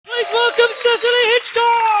Cecily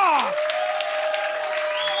Hitchcock!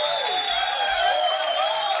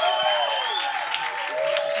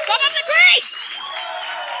 Some of the creek!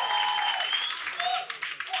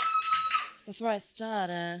 Before I start,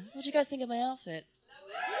 what do you guys think of my outfit?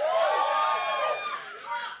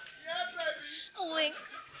 A wink.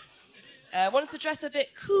 Wanted to dress a bit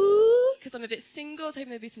cool, because I'm a bit single. I was hoping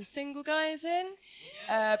there'd be some single guys in.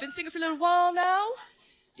 Been single for a little while now.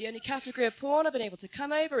 The only category of porn I've been able to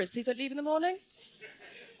come over is Please Don't Leave in the Morning.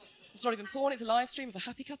 It's not even porn, it's a live stream of a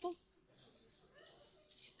happy couple.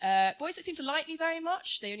 Boys don't seem to like me very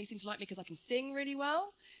much. They only seem to like me because I can sing really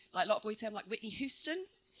well. Like a lot of boys say I'm like Whitney Houston.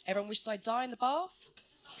 Everyone wishes I'd die in the bath.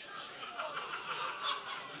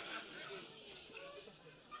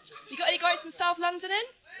 You got any guys from South London in?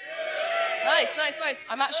 Nice, nice, nice.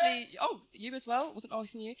 I'm actually... Oh, you as well? Wasn't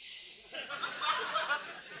asking you.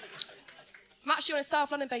 I'm actually on a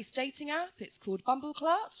South London-based dating app. It's called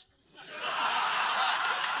Bumbleclart.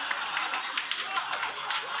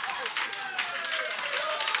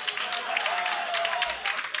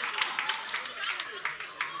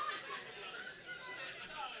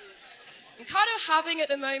 I'm kind of having at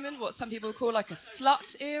the moment what some people call like a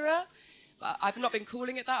slut era, but I've not been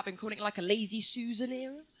calling it that. I've been calling it like a lazy Susan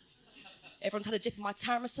era. Everyone's had a dip in my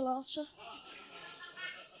tiramisu latte.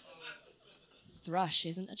 Thrush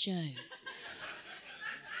isn't a joke.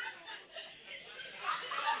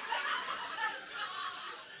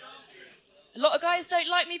 A lot of guys don't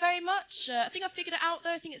like me very much. I think I figured it out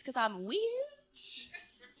though. I think it's because I'm weird.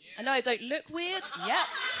 I know I don't look weird. Yep.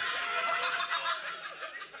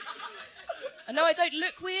 I know I don't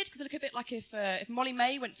look weird because I look a bit like if Molly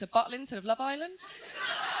May went to Butler instead of Love Island.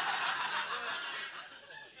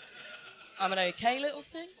 I'm an okay little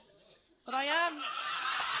thing, but I am.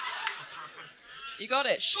 You got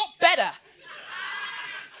it. Shot better.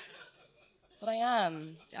 But I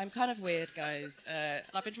am. I'm kind of weird, guys. And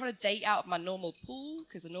I've been trying to date out of my normal pool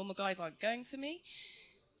because the normal guys aren't going for me.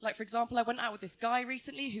 Like, for example, I went out with this guy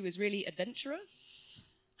recently who was really adventurous.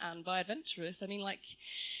 And by adventurous, I mean, like,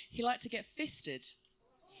 he liked to get fisted.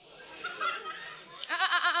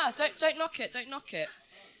 Don't knock it, don't knock it.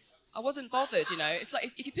 I wasn't bothered, you know. It's like,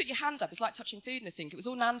 if you put your hand up, it's like touching food in the sink. It was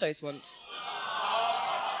all Nando's once.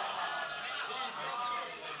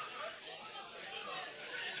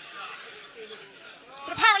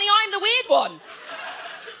 But apparently I'm the weird one.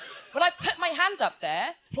 When I put my hand up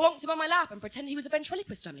there, plonked him on my lap and pretended he was a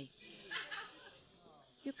ventriloquist dummy.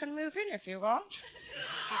 You can move in if you want.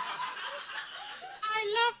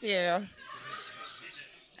 I love you.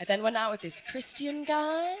 I then went out with this Christian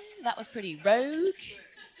guy. That was pretty rogue.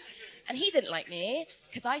 And he didn't like me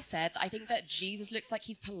because I said that I think that Jesus looks like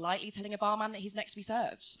he's politely telling a barman that he's next to be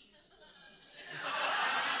served.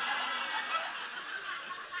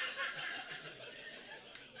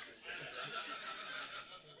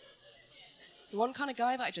 The one kind of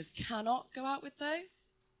guy that I just cannot go out with, though,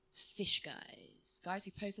 is fish guys. Guys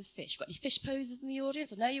who pose with fish. Got any fish posers in the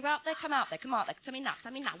audience? I know you're out there. Come out there. Come out there. Tell me now.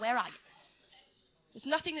 Where are you? There's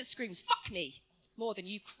nothing that screams, fuck me, more than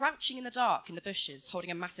you crouching in the dark in the bushes holding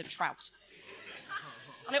a massive trout.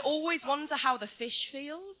 And I always wonder how the fish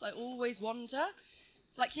feels. I always wonder.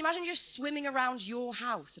 Like, can you imagine you're swimming around your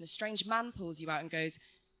house and a strange man pulls you out and goes,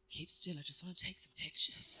 keep still, I just want to take some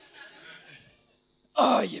pictures.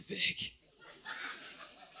 Oh, you're big.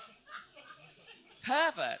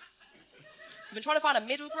 Perverts. So I've been trying to find a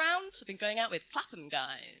middle ground. I've been going out with Clapham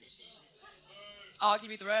guys.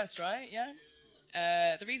 Arguably the worst, right? Yeah?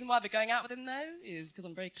 The reason why I've been going out with him, though, is because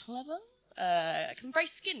I'm very clever. Because I'm very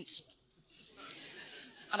skint.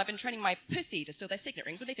 And I've been training my pussy to steal their signet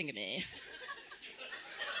rings when they finger me.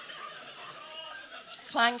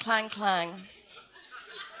 Clang, clang, clang.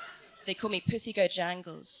 They call me Pussy Go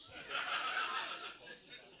Jangles.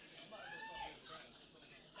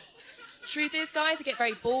 Truth is, guys, I get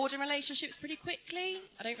very bored in relationships pretty quickly.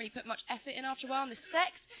 I don't really put much effort in after a while. And the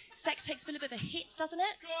sex takes a little bit of a hit, doesn't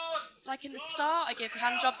it? Like in the start, I give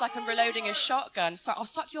handjobs like I'm reloading a shotgun. So I'll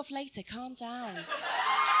suck you off later, calm down.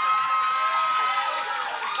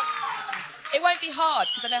 It won't be hard,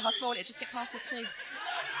 because I know how small it is. Just get past the two.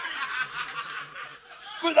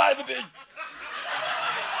 Where's that ever been?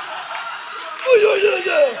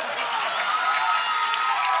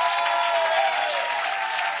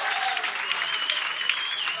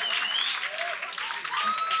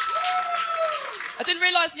 I didn't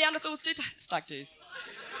realise Neanderthals did stag do's.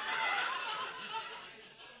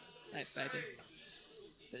 Thanks, baby.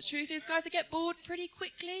 But the truth is, guys, I get bored pretty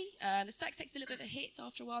quickly. The sex takes me a little bit of a hit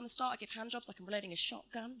after a while. In the start, I give handjobs like I'm reloading a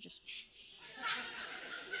shotgun. Just...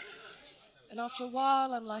 And after a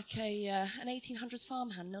while, I'm like an 1800s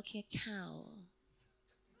farmhand milking a cow.